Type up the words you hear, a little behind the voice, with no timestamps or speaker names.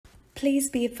Please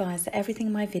be advised that everything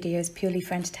in my video is purely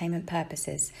for entertainment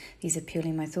purposes. These are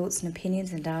purely my thoughts and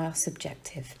opinions and are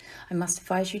subjective. I must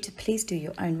advise you to please do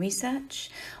your own research.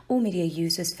 All media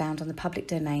used is found on the public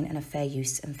domain and are fair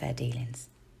use and fair dealings.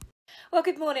 Well,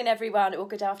 good morning everyone, or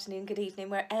good afternoon, good evening,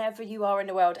 wherever you are in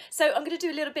the world. So I'm going to do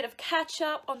a little bit of catch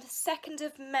up. On the 2nd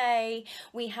of May,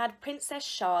 we had Princess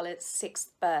Charlotte's 6th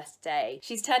birthday.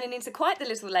 She's turning into quite the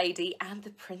little lady and the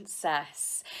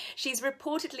princess. She's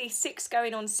reportedly 6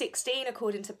 going on 16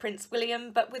 according to Prince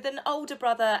William, but with an older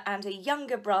brother and a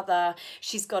younger brother,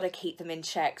 she's got to keep them in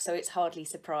check, so it's hardly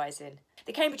surprising.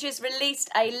 The Cambridges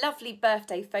released a lovely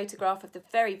birthday photograph of the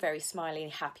very, very smiling,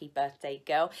 happy birthday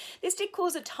girl. This did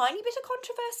cause a tiny bit of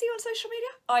controversy on social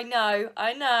media.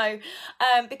 I know,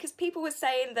 because people were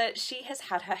saying that she has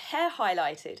had her hair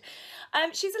highlighted.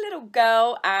 She's a little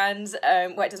girl and,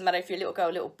 well, it doesn't matter if you're a little girl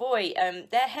or a little boy,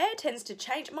 their hair tends to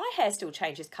change. My hair still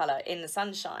changes colour in the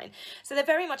sunshine. So they're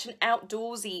very much an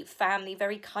outdoorsy family,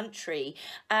 very country.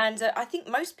 And I think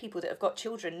most people that have got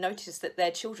children notice that their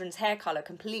children's hair colour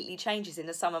completely changes in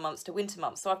the summer months to winter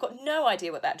months, so I've got no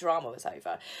idea what that drama was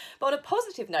over. But on a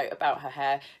positive note about her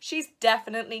hair, she's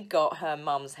definitely got her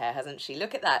mum's hair, hasn't she?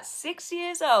 Look at that, 6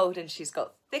 years old, and she's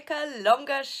got thicker,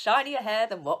 longer, shinier hair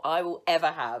than what I will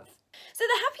ever have. So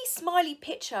the happy smiley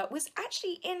picture was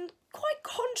actually in quite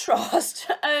contrast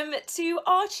to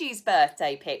Archie's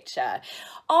birthday picture.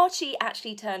 Archie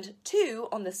actually turned 2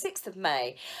 on the 6th of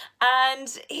May,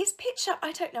 and his picture,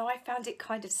 I don't know, I found it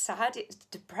kind of sad. It was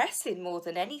depressing more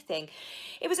than anything.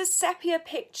 It was a sepia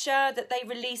picture that they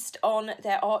released on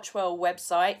their Archwell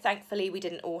website. Thankfully, we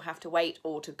didn't all have to wait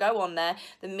or to go on there.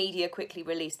 The media quickly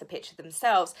released the picture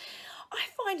themselves. I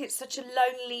find it such a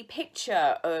lonely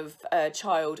picture of a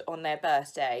child on their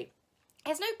birthday.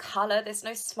 There's no colour, there's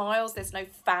no smiles, there's no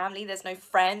family, there's no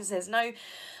friends, there's no...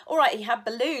 All right, he had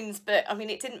balloons, but, I mean,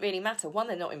 it didn't really matter. One,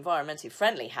 they're not environmentally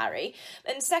friendly, Harry.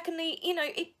 And secondly, you know,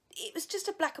 it was just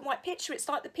a black and white picture. It's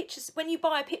like the pictures, when you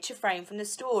buy a picture frame from the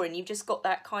store and you've just got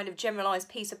that kind of generalised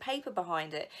piece of paper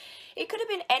behind it. It could have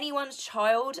been anyone's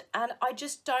child, and I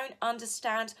just don't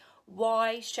understand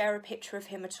why share a picture of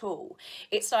him at all.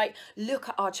 It's like, look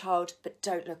at our child, but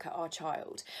don't look at our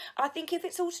child. I think if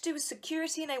it's all to do with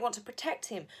security and they want to protect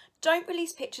him, don't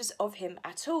release pictures of him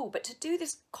at all. But to do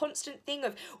this constant thing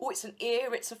of, oh, it's an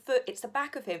ear, it's a foot, it's the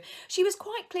back of him. She was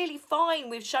quite clearly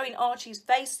fine with showing Archie's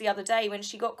face the other day when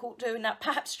she got caught doing that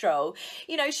pap stroll.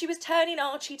 You know, she was turning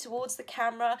Archie towards the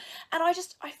camera, and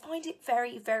I find it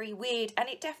very, very weird, and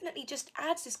it definitely just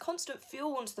adds this constant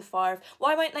fuel onto the fire of,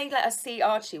 why won't they let us see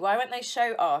Archie? Why won't they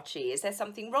show Archie? Is there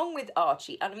something wrong with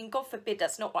Archie? And I mean, God forbid,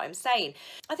 that's not what I'm saying.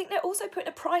 I think they're also putting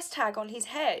a price tag on his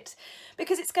head,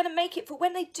 because it's going to make it for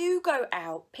when they do go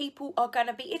out, people are going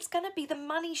to be, it's going to be the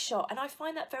money shot, and I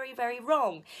find that very, very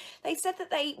wrong. They said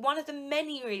that one of the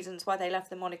many reasons why they left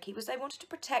the monarchy was they wanted to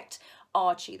protect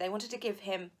Archie. They wanted to give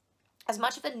him as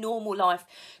much of a normal life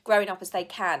growing up as they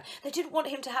can. They didn't want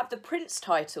him to have the Prince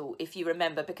title, if you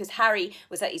remember, because Harry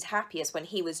was at his happiest when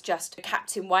he was just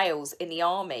Captain Wales in the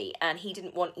army, and he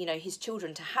didn't want, you know, his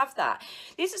children to have that.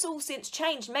 This has all since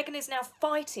changed. Meghan is now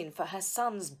fighting for her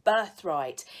son's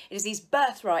birthright. It is his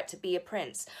birthright to be a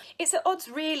prince. It's at odds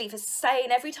really for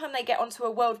saying every time they get onto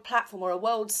a world platform or a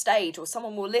world stage, or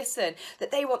someone will listen,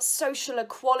 that they want social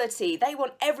equality. They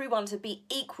want everyone to be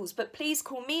equals, but please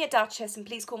call me a duchess and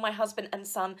please call my husband and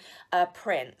son a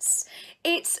prince.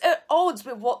 It's at odds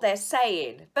with what they're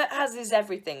saying, but as is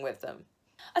everything with them.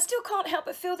 I still can't help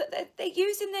but feel that they're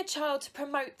using their child to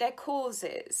promote their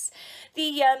causes.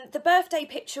 The birthday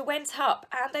picture went up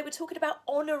and they were talking about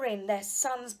honouring their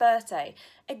son's birthday.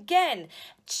 Again,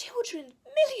 children,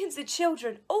 millions of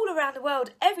children all around the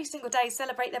world every single day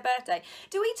celebrate their birthday.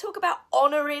 Do we talk about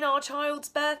honouring our child's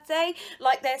birthday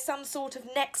like they're some sort of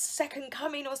next second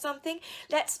coming or something?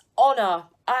 Let's honour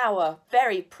our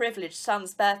very privileged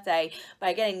son's birthday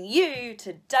by getting you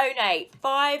to donate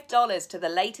 $5 to the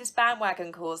latest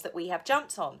bandwagon cause that we have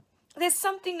jumped on. There's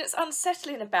something that's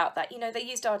unsettling about that. You know, they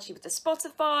used Archie with the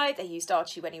Spotify, they used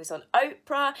Archie when he was on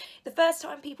Oprah. The first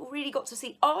time people really got to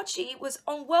see Archie was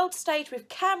on world stage with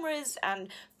cameras and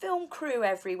film crew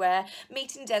everywhere,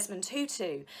 meeting Desmond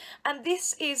Tutu. And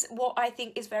this is what I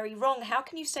think is very wrong. How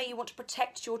can you say you want to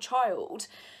protect your child,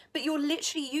 but you're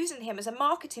literally using him as a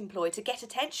marketing ploy to get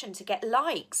attention, to get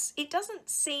likes? It doesn't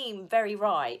seem very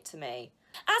right to me.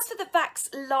 As for the Vax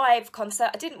live concert,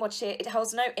 I didn't watch it. It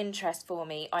holds no interest for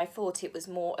me. I thought it was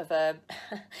more of a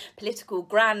political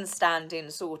grandstanding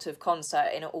sort of concert,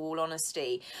 in all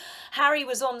honesty. Harry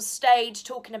was on stage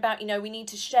talking about, you know, we need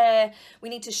to share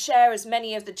as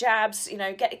many of the jabs, you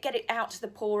know, get it out to the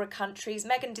poorer countries.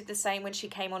 Meghan did the same when she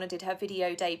came on and did her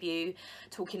video debut,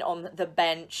 talking on the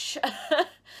bench.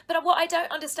 But what I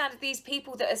don't understand are these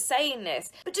people that are saying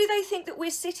this. But do they think that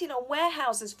we're sitting on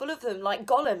warehouses full of them like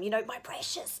Gollum, you know, my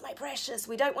precious,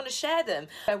 we don't want to share them.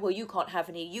 Oh, well, you can't have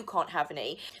any, you can't have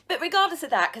any. But regardless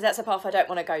of that, because that's a path I don't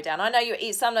want to go down. I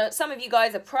know some of you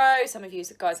guys are pro, some of you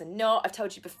guys are not. I've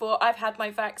told you before, I've had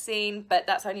my vaccine, but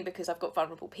that's only because I've got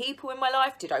vulnerable people in my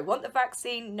life. Did I want the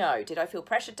vaccine? No. Did I feel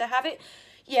pressured to have it?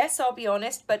 Yes, I'll be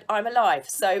honest, but I'm alive,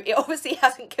 so it obviously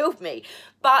hasn't killed me.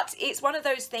 But it's one of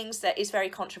those things that is very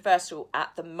controversial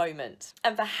at the moment.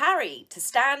 And for Harry to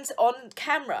stand on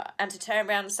camera and to turn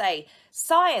around and say,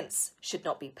 science should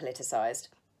not be politicised.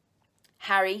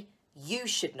 Harry, you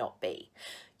should not be.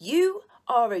 You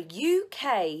are a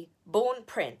UK-born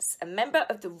prince, a member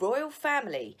of the royal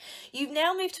family. You've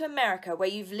now moved to America where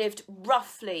you've lived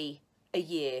roughly a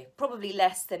year, probably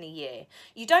less than a year.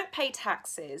 You don't pay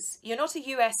taxes, you're not a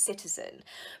US citizen,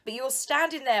 but you're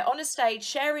standing there on a stage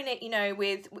sharing it, you know,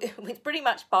 with pretty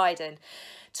much Biden,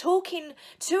 talking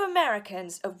to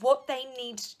Americans of what they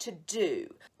need to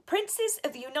do. Princes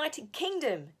of the United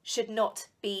Kingdom should not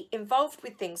be involved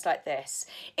with things like this.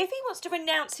 If he wants to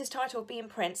renounce his title of being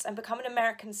prince and become an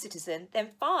American citizen,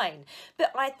 then fine.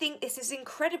 But I think this is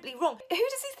incredibly wrong. Who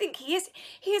does he think he is?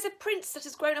 He is a prince that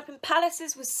has grown up in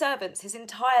palaces with servants his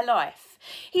entire life.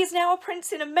 He is now a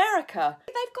prince in America.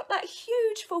 They've got that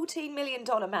huge $14 million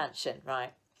mansion,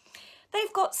 right?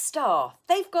 They've got staff,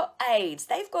 they've got aides,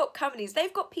 they've got companies,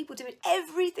 they've got people doing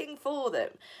everything for them.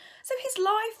 So his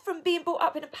life from being brought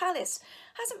up in a palace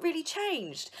hasn't really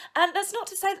changed. And that's not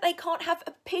to say that they can't have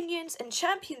opinions and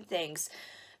champion things,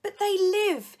 but they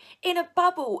live in a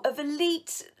bubble of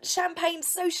elite champagne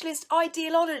socialist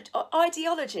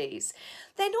ideologies.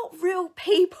 They're not real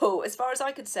people as far as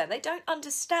I'm concerned. They don't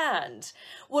understand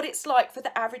what it's like for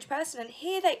the average person. And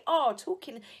here they are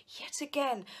talking yet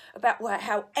again about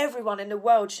how everyone in the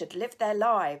world should live their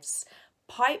lives.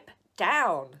 Pipe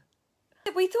down.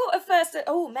 We thought at first that,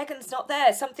 oh, Meghan's not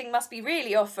there, something must be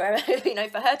really off for her, you know,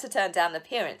 for her to turn down the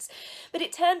appearance. But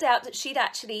it turned out that she'd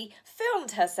actually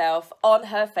filmed herself on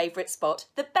her favourite spot,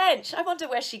 the bench. I wonder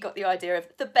where she got the idea of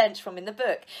the bench from in the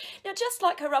book. Now, just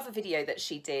like her other video that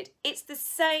she did, it's the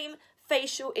same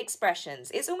facial expressions.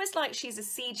 It's almost like she's a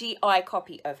CGI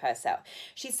copy of herself.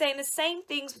 She's saying the same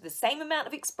things with the same amount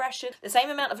of expression, the same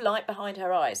amount of light behind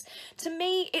her eyes. To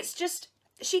me, it's just,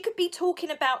 she could be talking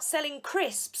about selling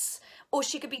crisps, or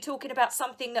she could be talking about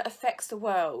something that affects the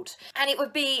world. And it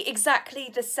would be exactly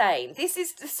the same. This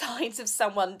is the signs of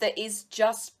someone that is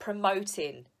just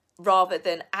promoting rather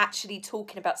than actually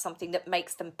talking about something that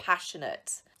makes them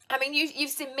passionate. I mean, you've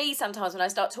seen me sometimes when I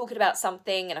start talking about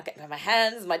something and I get my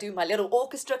hands and I do my little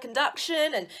orchestra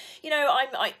conduction and, you know,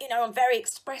 I'm very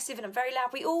expressive and I'm very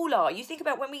loud. We all are. You think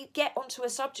about when we get onto a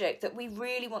subject that we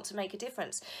really want to make a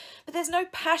difference. But there's no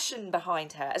passion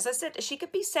behind her. As I said, she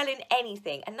could be selling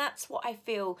anything, and that's what I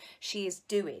feel she is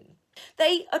doing.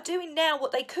 They are doing now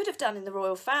what they could have done in the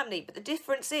royal family, but the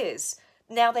difference is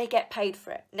now they get paid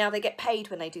for it. Now they get paid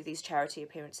when they do these charity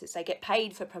appearances. They get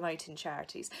paid for promoting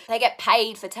charities. They get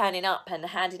paid for turning up and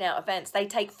handing out events. They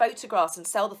take photographs and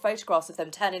sell the photographs of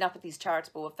them turning up at these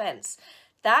charitable events.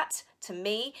 That, to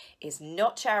me, is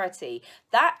not charity.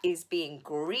 That is being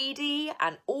greedy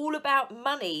and all about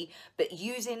money, but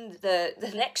using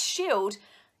the next shield,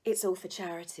 it's all for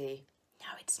charity. No,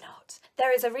 it's not.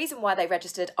 There is a reason why they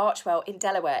registered Archwell in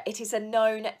Delaware. It is a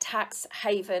known tax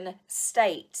haven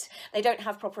state. They don't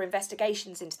have proper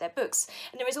investigations into their books.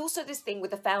 And there is also this thing with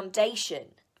the foundation.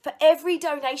 For every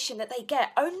donation that they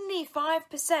get, only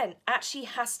 5% actually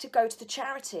has to go to the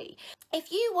charity.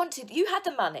 If you had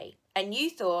the money and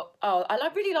you thought, oh, I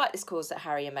really like this cause that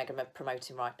Harry and Meghan are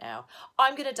promoting right now,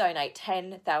 I'm going to donate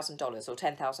 $10,000 or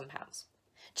 £10,000.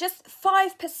 Just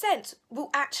 5% will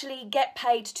actually get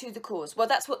paid to the cause. Well,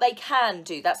 that's what they can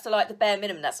do. That's the bare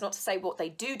minimum. That's not to say what they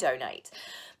do donate.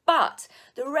 But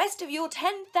the rest of your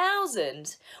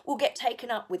 10,000 will get taken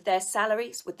up with their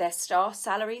salaries, with their staff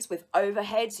salaries, with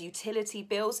overheads, utility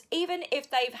bills, even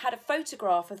if they've had a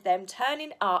photograph of them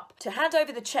turning up to hand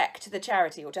over the cheque to the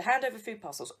charity or to hand over food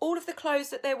parcels. All of the clothes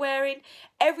that they're wearing,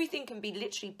 everything can be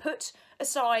literally put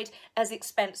aside as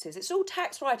expenses. It's all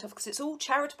tax write-off because it's all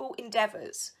charitable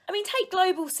endeavours. I mean, take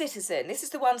Global Citizen. This is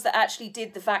the ones that actually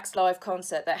did the Vax Live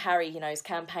concert that Harry, you know, is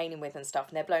campaigning with and stuff,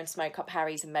 and they're blowing smoke up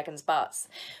Harry's and Meghan's butts.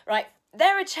 right?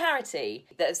 They're a charity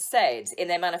that has said in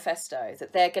their manifesto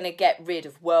that they're going to get rid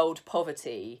of world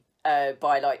poverty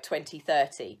by like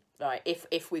 2030, right?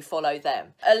 If we follow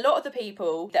them. A lot of the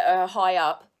people that are high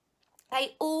up,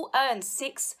 they all earn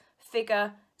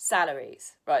six-figure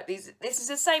salaries, right? This is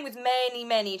the same with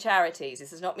many charities.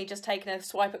 This is not me just taking a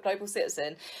swipe at Global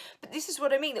Citizen, but this is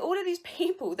what I mean. All of these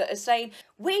people that are saying,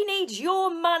 we need your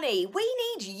money, we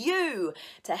need you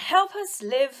to help us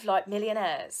live like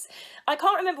millionaires. I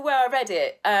can't remember where I read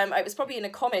it. It was probably in the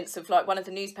comments of like one of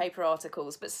the newspaper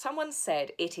articles, but someone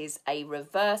said it is a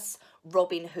reverse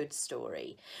Robin Hood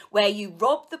story where you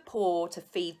rob the poor to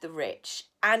feed the rich,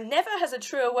 and never has a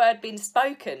truer word been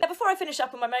spoken. Now, before I finish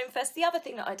up on my moan fest, the other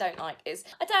thing that I don't like is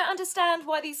I don't understand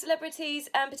why these celebrities,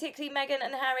 and particularly Meghan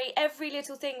and Harry, every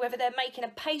little thing, whether they're making a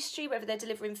pastry, whether they're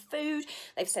delivering food,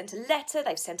 they've sent a letter,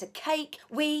 they've sent a cake,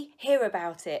 we hear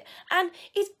about it. And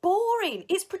it's boring,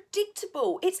 it's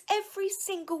predictable, it's every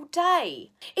single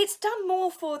day. It's done more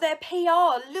for their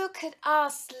PR. Look at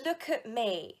us, look at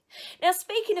me. Now,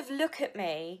 speaking of look at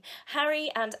me, Harry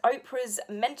and Oprah's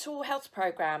mental health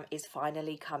programme is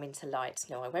finally coming to light.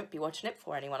 No, I won't be watching it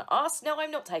before anyone asks. No,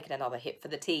 I'm not taking another hit for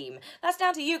the team. That's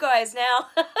down to you guys now.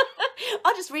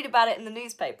 I'll just read about it in the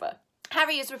newspaper.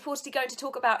 Harry is reportedly going to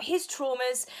talk about his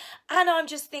traumas, and I'm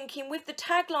just thinking, with the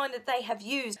tagline that they have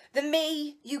used, the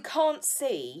me you can't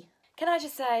see, can I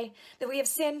just say that we have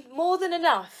seen more than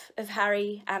enough of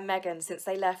Harry and Meghan since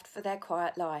they left for their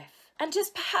quiet life. And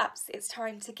just perhaps it's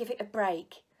time to give it a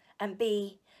break and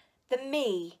be the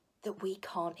me that we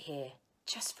can't hear,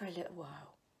 just for a little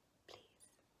while, please.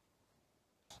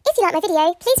 If you like my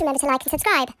video, please remember to like and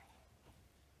subscribe.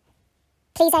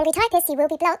 Please, angry typist, you will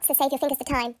be blocked, so save your fingers the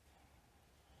time.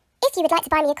 If you would like to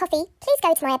buy me a coffee, please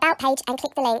go to my About page and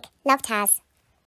click the link. Love, Taz.